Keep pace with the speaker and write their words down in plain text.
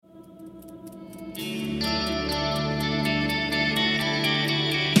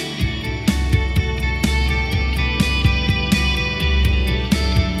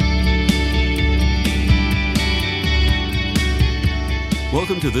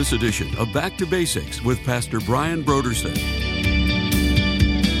Welcome to this edition of Back to Basics with Pastor Brian Brodersen.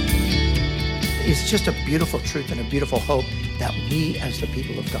 It's just a beautiful truth and a beautiful hope that we as the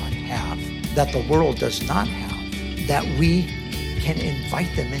people of God have, that the world does not have, that we can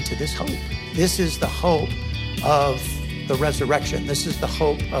invite them into this hope. This is the hope of the resurrection. This is the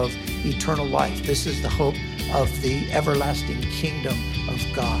hope of eternal life. This is the hope of the everlasting kingdom of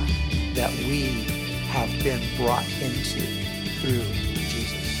God that we have been brought into through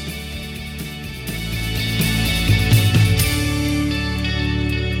Jesus.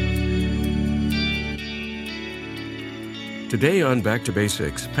 Today on Back to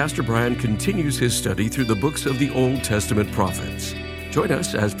Basics, Pastor Brian continues his study through the books of the Old Testament prophets. Join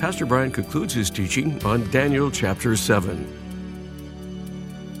us as Pastor Brian concludes his teaching on Daniel chapter 7.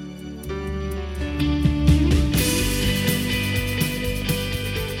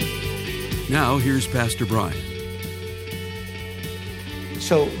 Now, here's Pastor Brian.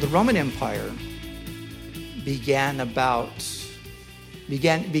 So the Roman Empire began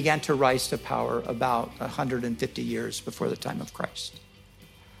to rise to power about 150 years before the time of Christ.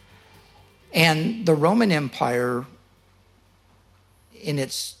 And the Roman Empire, in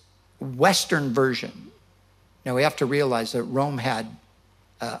its Western version, now we have to realize that Rome had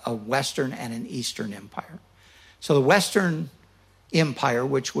a Western and an Eastern empire. So the Western empire,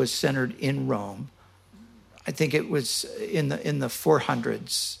 which was centered in Rome, I think it was in the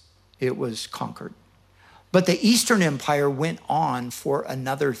 400s, it was conquered. But the Eastern Empire went on for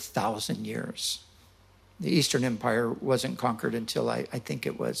another 1,000 years. The Eastern Empire wasn't conquered until I think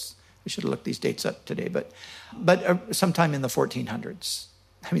it was, I should have looked these dates up today, but sometime in the 1400s.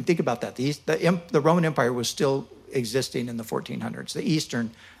 I mean, think about that. The Roman Empire was still existing in the 1400s, the Eastern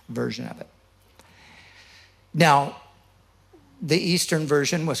version of it. Now, the Eastern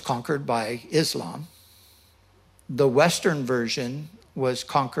version was conquered by Islam. The Western version was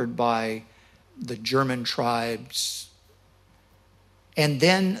conquered by the German tribes. And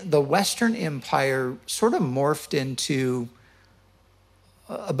then the Western Empire sort of morphed into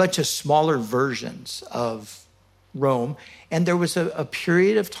a bunch of smaller versions of Rome. And there was a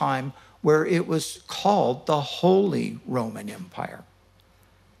period of time where it was called the Holy Roman Empire.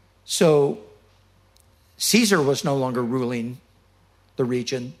 So Caesar was no longer ruling the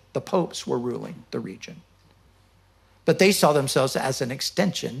region. The popes were ruling the region. But they saw themselves as an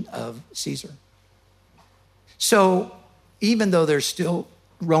extension of Caesar. So even though there's still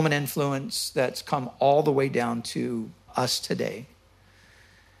Roman influence that's come all the way down to us today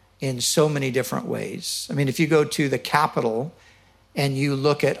in so many different ways. I mean, if you go to the Capitol and you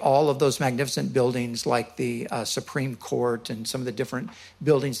look at all of those magnificent buildings like the Supreme Court and some of the different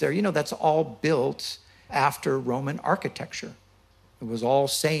buildings there, that's all built after Roman architecture. It was all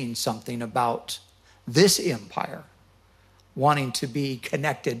saying something about this empire, wanting to be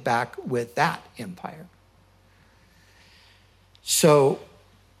connected back with that empire. So,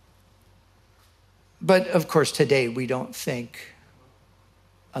 but of course today we don't think,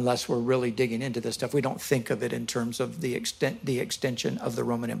 unless we're really digging into this stuff, we don't think of it in terms of the extension of the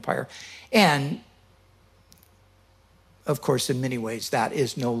Roman Empire. And of course, in many ways, that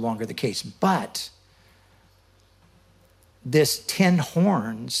is no longer the case. But this 10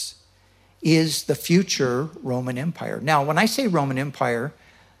 horns is the future Roman Empire. Now, when I say Roman Empire,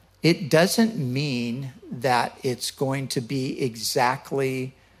 it doesn't mean that it's going to be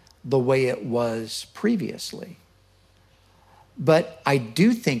exactly the way it was previously. But I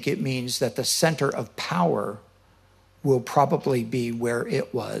do think it means that the center of power will probably be where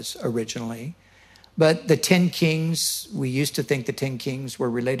it was originally. But the 10 kings, we used to think the 10 kings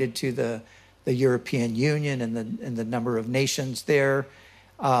were related to the European Union and the number of nations there.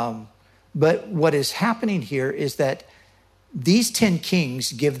 But what is happening here is that these 10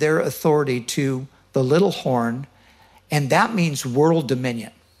 kings give their authority to the little horn, and that means world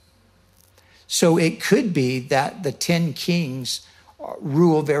dominion. So it could be that the 10 kings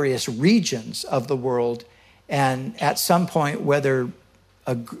rule various regions of the world, and at some point, whether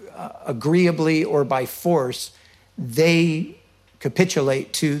agreeably or by force, they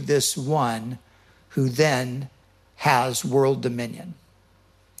capitulate to this one who then has world dominion.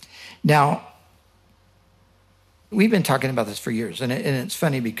 Now, we've been talking about this for years, and it's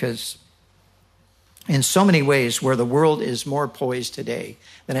funny because in so many ways where the world is more poised today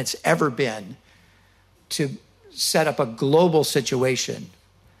than it's ever been to set up a global situation,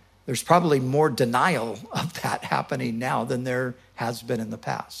 there's probably more denial of that happening now than there has been in the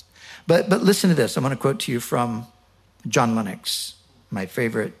past. But listen to this. I'm going to quote to you from John Lennox, my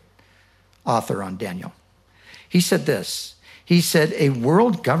favorite author on Daniel. He said this. He said, "A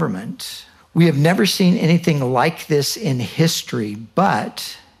world government We have never seen anything like this in history,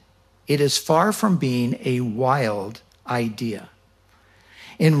 but it is far from being a wild idea.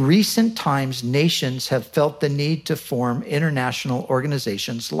 In recent times, nations have felt the need to form international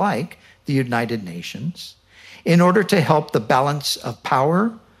organizations like the United Nations in order to help the balance of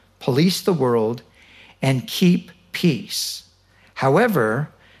power, police the world, and keep peace. However,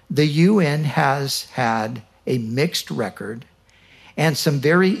 the UN has had a mixed record, and some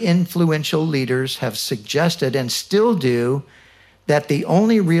very influential leaders have suggested, and still do, that the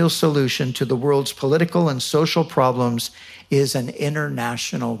only real solution to the world's political and social problems is an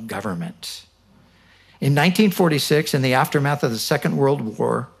international government. In 1946, in the aftermath of the Second World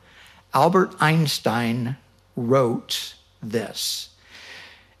War, Albert Einstein wrote this: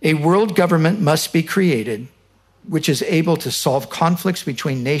 "A world government must be created which is able to solve conflicts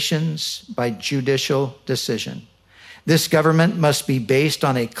between nations by judicial decision. This government must be based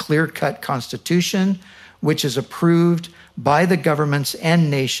on a clear-cut constitution which is approved by the governments and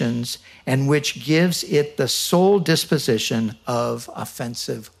nations and which gives it the sole disposition of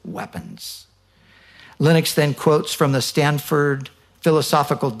offensive weapons." Lennox then quotes from the Stanford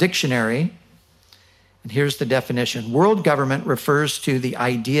Philosophical Dictionary, and here's the definition: "World government refers to the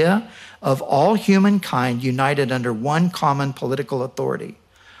idea of all humankind united under one common political authority.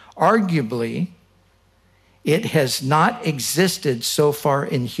 Arguably, it has not existed so far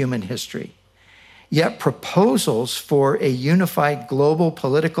in human history. Yet proposals for a unified global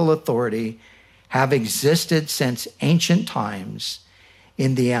political authority have existed since ancient times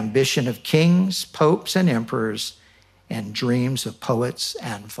in the ambition of kings, popes, and emperors, and dreams of poets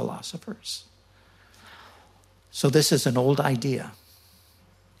and philosophers." So this is an old idea,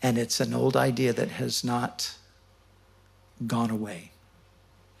 and it's an old idea that has not gone away.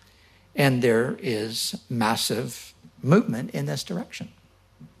 And there is massive movement in this direction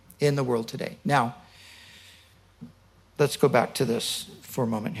in the world today. Now, let's go back to this for a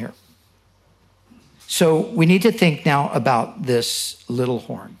moment here. So we need to think now about this little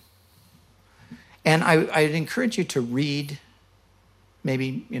horn. And I'd encourage you to read,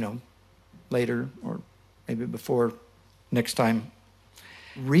 maybe, later or maybe before next time,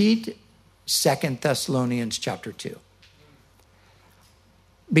 read 2 Thessalonians chapter 2.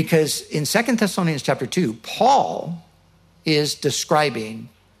 Because in 2 Thessalonians chapter 2, Paul is describing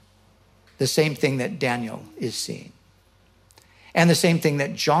the same thing that Daniel is seeing, and the same thing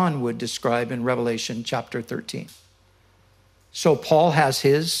that John would describe in Revelation chapter 13. So Paul has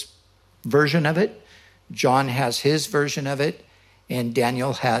his version of it, John has his version of it, and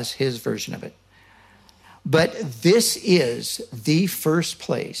Daniel has his version of it. But this is the first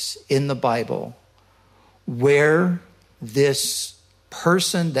place in the Bible where this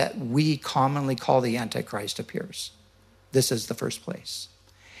person that we commonly call the Antichrist appears. This is the first place.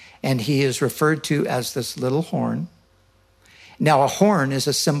 And he is referred to as this little horn. Now, a horn is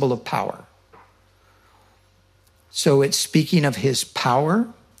a symbol of power. So it's speaking of his power.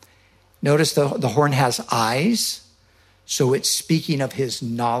 Notice the horn has eyes. So it's speaking of his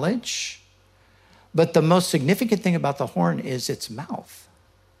knowledge. But the most significant thing about the horn is its mouth.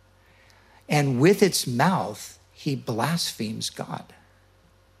 And with its mouth, he blasphemes God.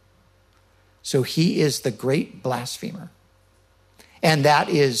 So he is the great blasphemer. And that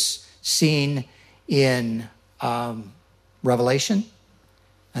is seen in Revelation,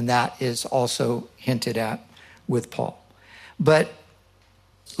 and that is also hinted at with Paul. But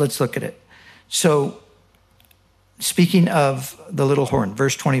let's look at it. So speaking of the little horn,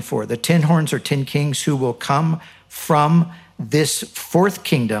 verse 24, the 10 horns are 10 kings who will come from this fourth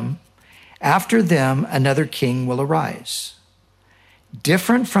kingdom. After them, another king will arise.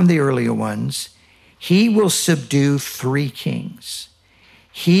 Different from the earlier ones, he will subdue 3 kings.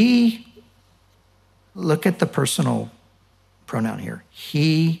 Look at the personal pronoun here.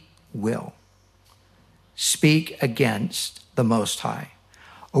 He will speak against the Most High,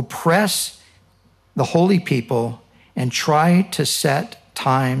 oppress the holy people, and try to set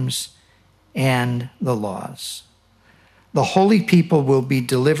times and the laws. The holy people will be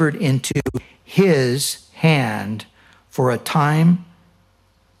delivered into his hand for a time,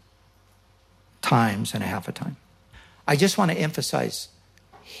 times, and a half a time. I just want to emphasize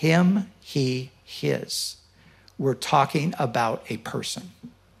him, he, his. We're talking about a person.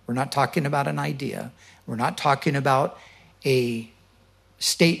 We're not talking about an idea. We're not talking about a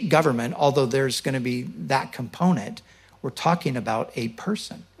state government, although there's going to be that component. We're talking about a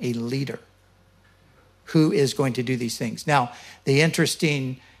person, a leader, who is going to do these things. Now, the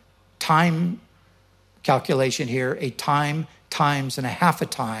interesting time calculation here, a time, times, and a half a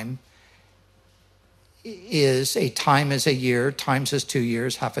time, is a time is a year, times is 2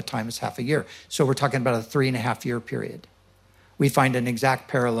 years, half a time is half a year. So we're talking about a 3.5 year period. We find an exact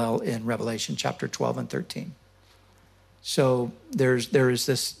parallel in Revelation chapter 12 and 13. So there is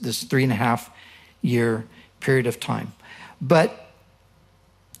this 3.5 year period of time. But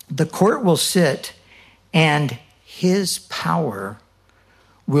the court will sit and his power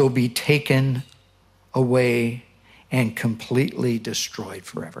will be taken away and completely destroyed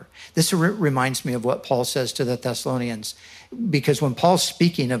forever. This reminds me of what Paul says to the Thessalonians, because when Paul's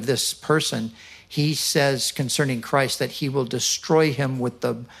speaking of this person, he says concerning Christ that he will destroy him with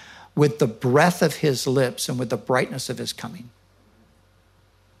the breath of his lips and with the brightness of his coming.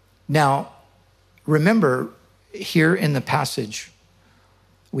 Now, remember, here in the passage,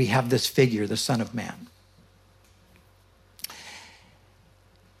 we have this figure, the Son of Man.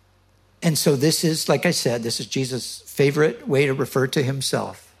 And so this is, like I said, this is Jesus' favorite way to refer to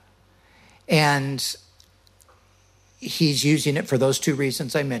himself. And he's using it for those two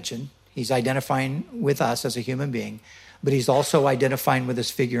reasons I mentioned. He's identifying with us as a human being, but he's also identifying with this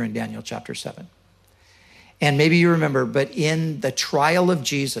figure in Daniel chapter 7. And maybe you remember, but in the trial of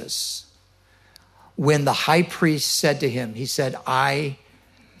Jesus, when the high priest said to him, he said, I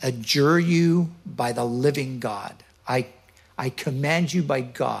adjure you by the living God. I command you by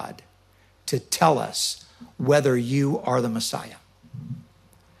God to tell us whether you are the Messiah.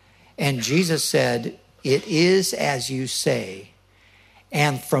 And Jesus said, it is as you say,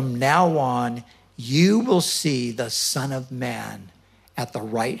 and from now on, you will see the Son of Man at the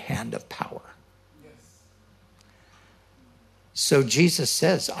right hand of power. Yes. So Jesus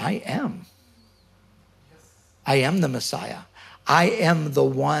says, I am. Yes. I am the Messiah. I am the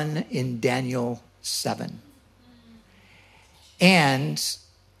one in Daniel 7. And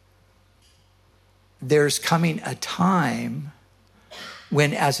there's coming a time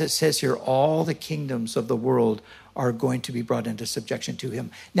when, as it says here, all the kingdoms of the world are going to be brought into subjection to him.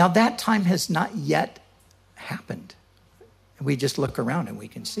 Now, that time has not yet happened. We just look around and we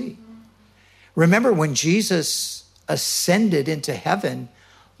can see. Remember, when Jesus ascended into heaven,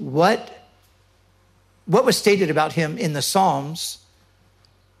 what was stated about him in the Psalms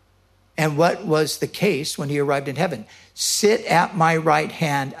and what was the case when he arrived in heaven? Sit at my right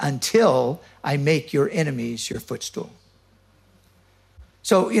hand until I make your enemies your footstool.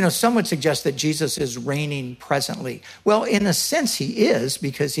 So, some would suggest that Jesus is reigning presently. Well, in a sense, he is,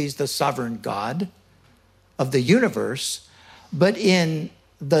 because he's the sovereign God of the universe. But in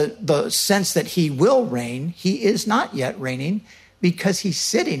the sense that he will reign, he is not yet reigning, because he's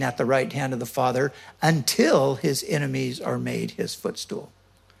sitting at the right hand of the Father until his enemies are made his footstool.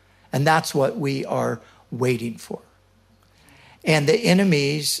 And that's what we are waiting for. And the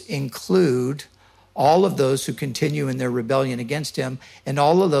enemies include all of those who continue in their rebellion against him, and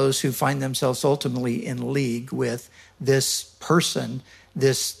all of those who find themselves ultimately in league with this person,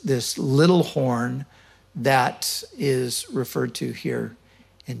 this little horn that is referred to here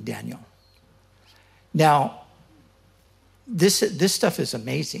in Daniel. Now, this stuff is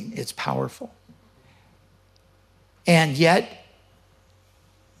amazing. It's powerful. And yet,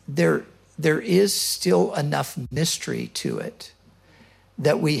 there is still enough mystery to it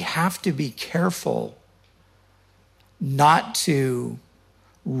that we have to be careful not to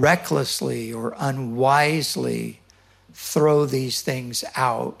recklessly or unwisely throw these things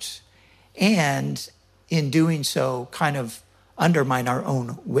out, and in doing so kind of undermine our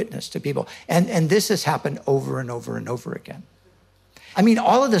own witness to people. And this has happened over and over and over again. I mean,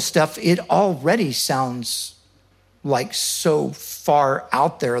 all of this stuff, it already sounds like so far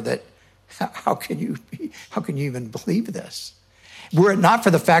out there that how can you even believe this? Were it not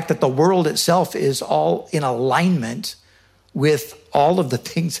for the fact that the world itself is all in alignment with all of the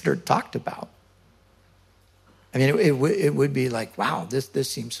things that are talked about. I mean, it would be like, wow, this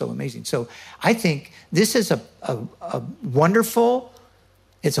seems so amazing. So I think this is a wonderful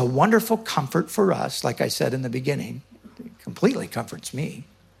comfort for us. Like I said in the beginning, it completely comforts me.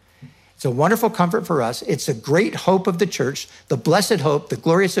 It's a wonderful comfort for us. It's a great hope of the church, the blessed hope, the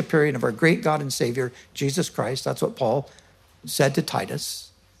glorious appearing of our great God and Savior, Jesus Christ. That's what Paul said to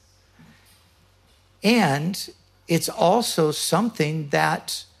Titus. And it's also something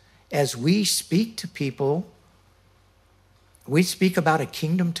that, as we speak to people, we speak about a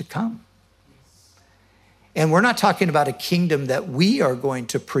kingdom to come. And we're not talking about a kingdom that we are going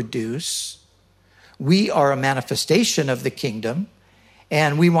to produce. We are a manifestation of the kingdom,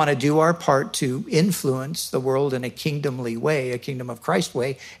 and we want to do our part to influence the world in a kingdomly way, a kingdom of Christ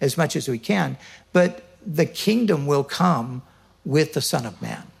way, as much as we can. But the kingdom will come with the Son of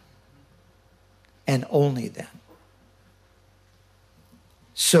Man, and only then.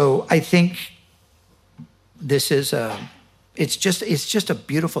 So I think this is it's just a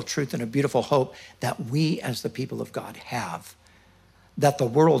beautiful truth and a beautiful hope that we as the people of God have, that the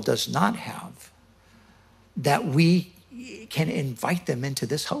world does not have, that we can invite them into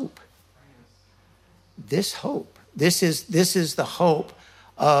this hope. This hope. This is the hope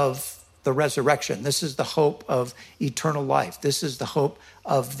of the resurrection. This is the hope of eternal life. This is the hope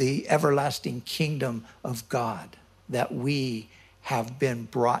of the everlasting kingdom of God that we have been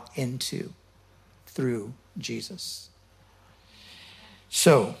brought into through Jesus.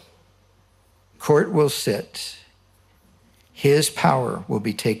 So, court will sit. His power will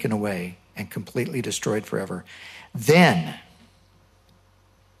be taken away and completely destroyed forever. Then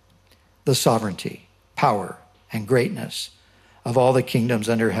the sovereignty, power, and greatness of all the kingdoms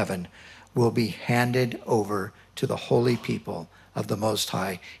under heaven will be handed over to the holy people of the Most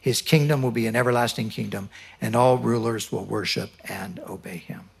High. His kingdom will be an everlasting kingdom, and all rulers will worship and obey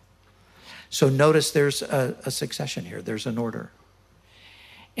him. So notice there's a succession here. There's an order.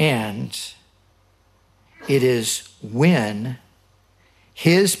 And it is when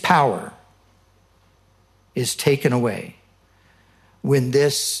his power is taken away, when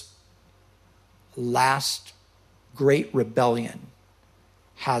this last great rebellion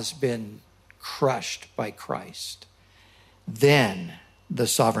has been crushed by Christ, then the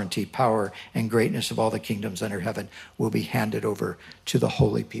sovereignty, power, and greatness of all the kingdoms under heaven will be handed over to the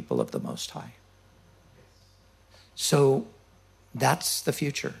holy people of the Most High. So that's the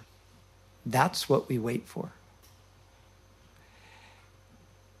future. That's what we wait for.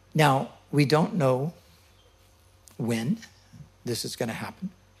 Now, we don't know when this is going to happen.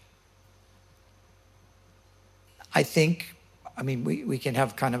 We can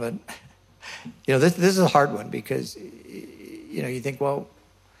have kind of a, this is a hard one because, you think, well,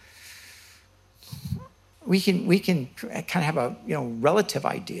 we can kind of have a, relative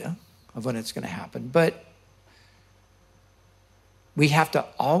idea of when it's going to happen, but we have to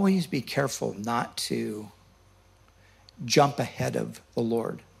always be careful not to jump ahead of the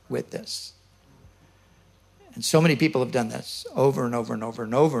Lord with this. And so many people have done this over and over and over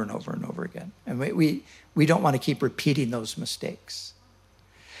and over and over and over again. And we don't want to keep repeating those mistakes.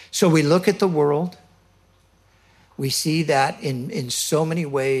 So we look at the world. We see that in so many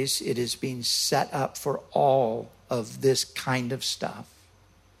ways it is being set up for all of this kind of stuff.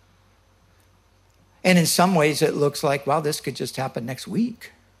 And in some ways it looks like, wow, this could just happen next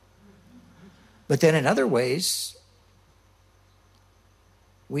week. But then in other ways,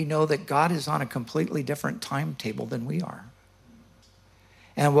 we know that God is on a completely different timetable than we are.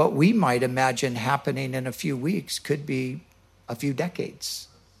 And what we might imagine happening in a few weeks could be a few decades.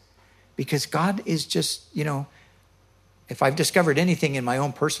 Because God is just, if I've discovered anything in my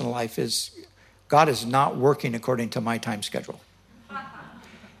own personal life, is God is not working according to my time schedule.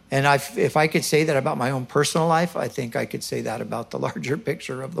 And if I could say that about my own personal life, I think I could say that about the larger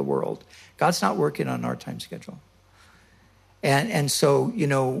picture of the world. God's not working on our time schedule. And so,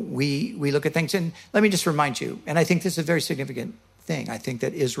 we look at things. And let me just remind you, and I think this is a very significant thing. I think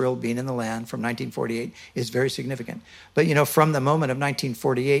that Israel being in the land from 1948 is very significant. But, from the moment of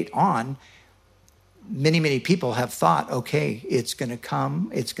 1948 on, many, many people have thought, okay, it's going to come,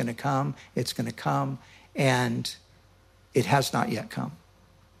 it's going to come, it's going to come. And it has not yet come.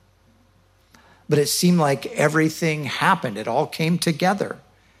 But it seemed like everything happened. It all came together.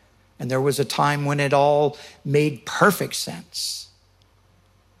 And there was a time when it all made perfect sense.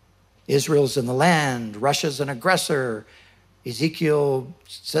 Israel's in the land. Russia's an aggressor. Ezekiel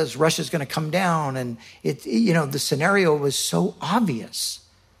says Russia's going to come down. And the scenario was so obvious.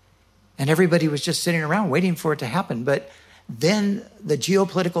 And everybody was just sitting around waiting for it to happen. But then the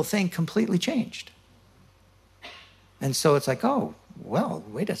geopolitical thing completely changed. And so it's like, oh, well,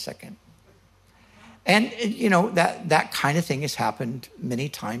 wait a second. And, that kind of thing has happened many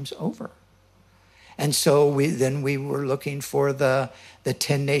times over. And so we were looking for the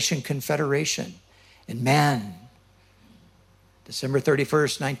 10-nation confederation. And man, December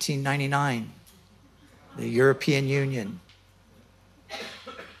 31st, 1999, the European Union.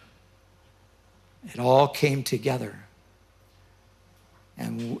 It all came together.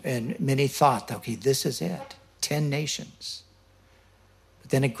 And many thought, okay, this is it, 10 nations.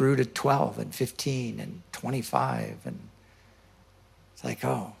 Then it grew to 12 and 15 and 25. And it's like,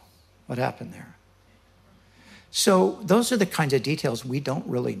 oh, what happened there? So those are the kinds of details we don't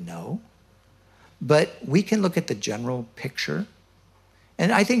really know. But we can look at the general picture.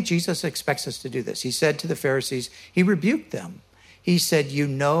 And I think Jesus expects us to do this. He said to the Pharisees, he rebuked them. He said, you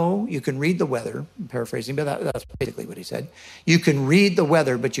can read the weather, I'm paraphrasing, but that's basically what he said. You can read the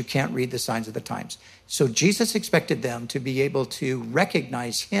weather, but you can't read the signs of the times. So Jesus expected them to be able to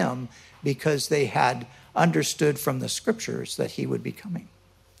recognize him because they had understood from the scriptures that he would be coming.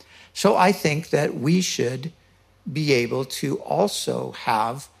 So I think that we should be able to also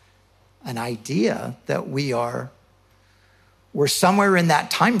have an idea that we're somewhere in that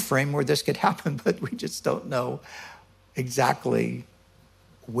time frame where this could happen, but we just don't know exactly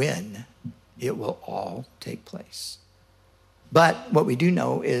when it will all take place. But what we do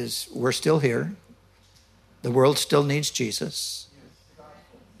know is we're still here. The world still needs Jesus.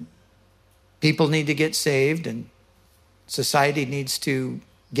 People need to get saved, and society needs to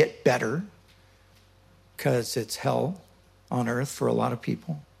get better because it's hell on earth for a lot of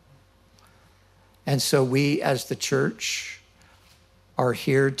people. And so we as the church are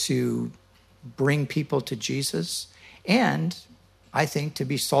here to bring people to Jesus, and I think to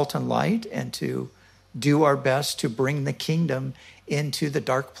be salt and light and to do our best to bring the kingdom into the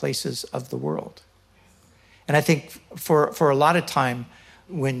dark places of the world. And I think for a lot of time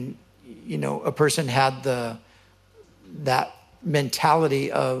when, a person had that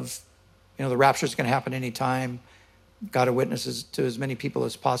mentality of, the rapture is going to happen anytime, got to witness to as many people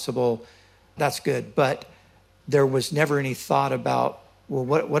as possible, that's good. But there was never any thought about, well,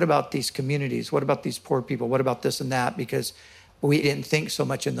 what about these communities? What about these poor people? What about this and that? Because we didn't think so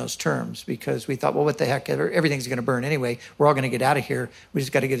much in those terms, because we thought, well, what the heck? Everything's going to burn anyway. We're all going to get out of here. We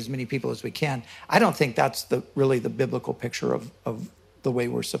just got to get as many people as we can. I don't think that's really the biblical picture of the way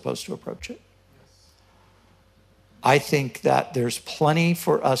we're supposed to approach it. I think that there's plenty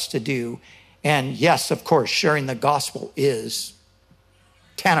for us to do. And yes, of course, sharing the gospel is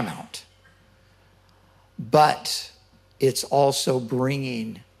tantamount. But it's also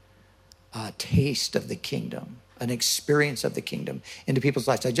bringing a taste of the kingdom, an experience of the kingdom into people's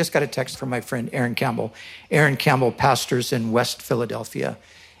lives. I just got a text from my friend Aaron Campbell. Aaron Campbell pastors in West Philadelphia,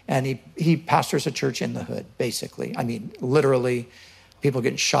 and he pastors a church in the hood, basically. I mean, literally, people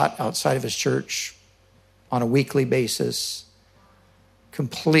getting shot outside of his church on a weekly basis.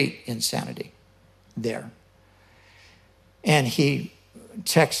 Complete insanity there. And he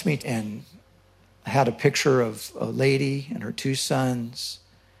texted me and had a picture of a lady and her 2 sons,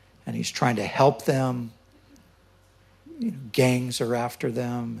 and he's trying to help them. Gangs are after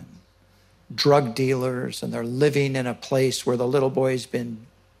them, and drug dealers, and they're living in a place where the little boy's been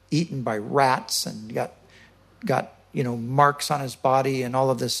eaten by rats and got marks on his body and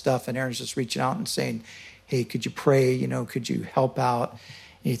all of this stuff. And Aaron's just reaching out and saying, hey, could you pray? Could you help out?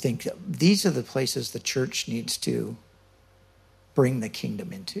 And you think, these are the places the church needs to bring the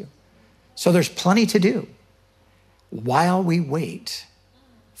kingdom into. So there's plenty to do while we wait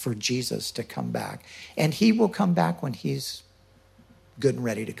for Jesus to come back. And he will come back when he's good and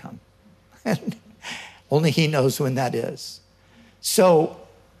ready to come. And only he knows when that is. So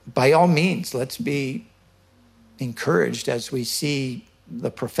by all means, let's be encouraged as we see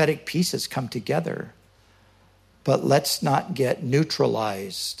the prophetic pieces come together. But let's not get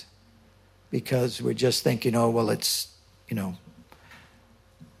neutralized because we just think,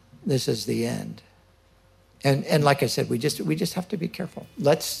 this is the end. And like I said, we just have to be careful.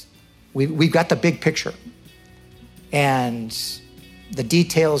 We've got the big picture. And the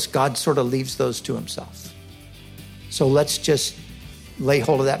details, God sort of leaves those to himself. So let's just lay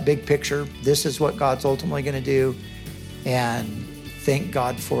hold of that big picture. This is what God's ultimately going to do. And thank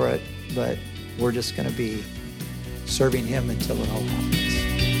God for it. But we're just going to be serving him until it all happens.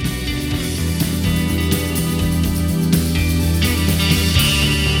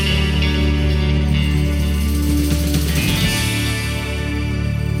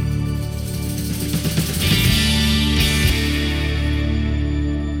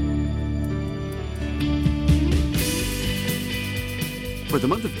 For the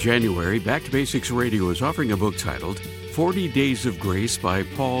month of January, Back to Basics Radio is offering a book titled 40 Days of Grace by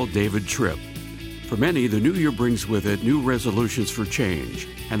Paul David Tripp. For many, the new year brings with it new resolutions for change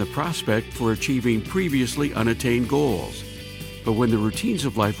and the prospect for achieving previously unattained goals. But when the routines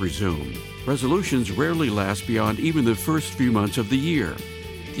of life resume, resolutions rarely last beyond even the first few months of the year.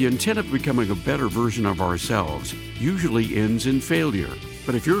 The intent of becoming a better version of ourselves usually ends in failure.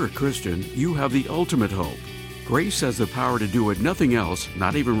 But if you're a Christian, you have the ultimate hope. Grace has the power to do what nothing else,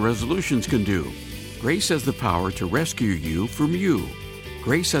 not even resolutions, can do. Grace has the power to rescue you from you.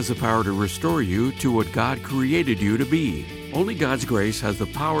 Grace has the power to restore you to what God created you to be. Only God's grace has the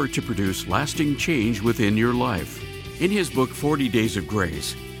power to produce lasting change within your life. In his book, 40 Days of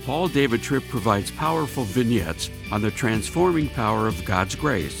Grace, Paul David Tripp provides powerful vignettes on the transforming power of God's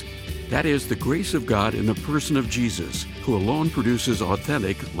grace. That is, the grace of God in the person of Jesus, who alone produces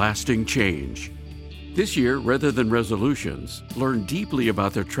authentic, lasting change. This year, rather than resolutions, learn deeply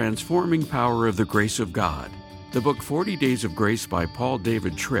about the transforming power of the grace of God. The book 40 Days of Grace by Paul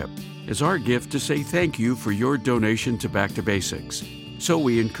David Tripp is our gift to say thank you for your donation to Back to Basics. So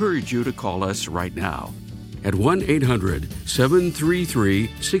we encourage you to call us right now at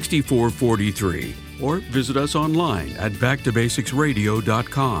 1-800-733-6443 or visit us online at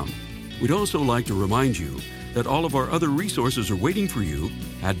backtobasicsradio.com. We'd also like to remind you that all of our other resources are waiting for you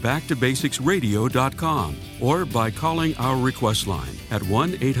at backtobasicsradio.com or by calling our request line at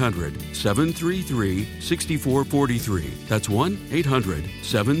 1-800-733-6443. That's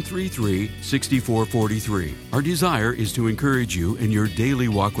 1-800-733-6443. Our desire is to encourage you in your daily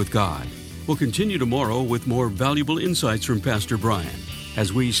walk with God. We'll continue tomorrow with more valuable insights from Pastor Brian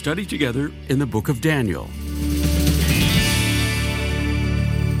as we study together in the book of Daniel.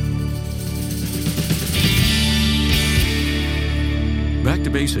 Back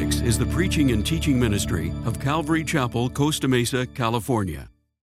to Basics is the preaching and teaching ministry of Calvary Chapel, Costa Mesa, California.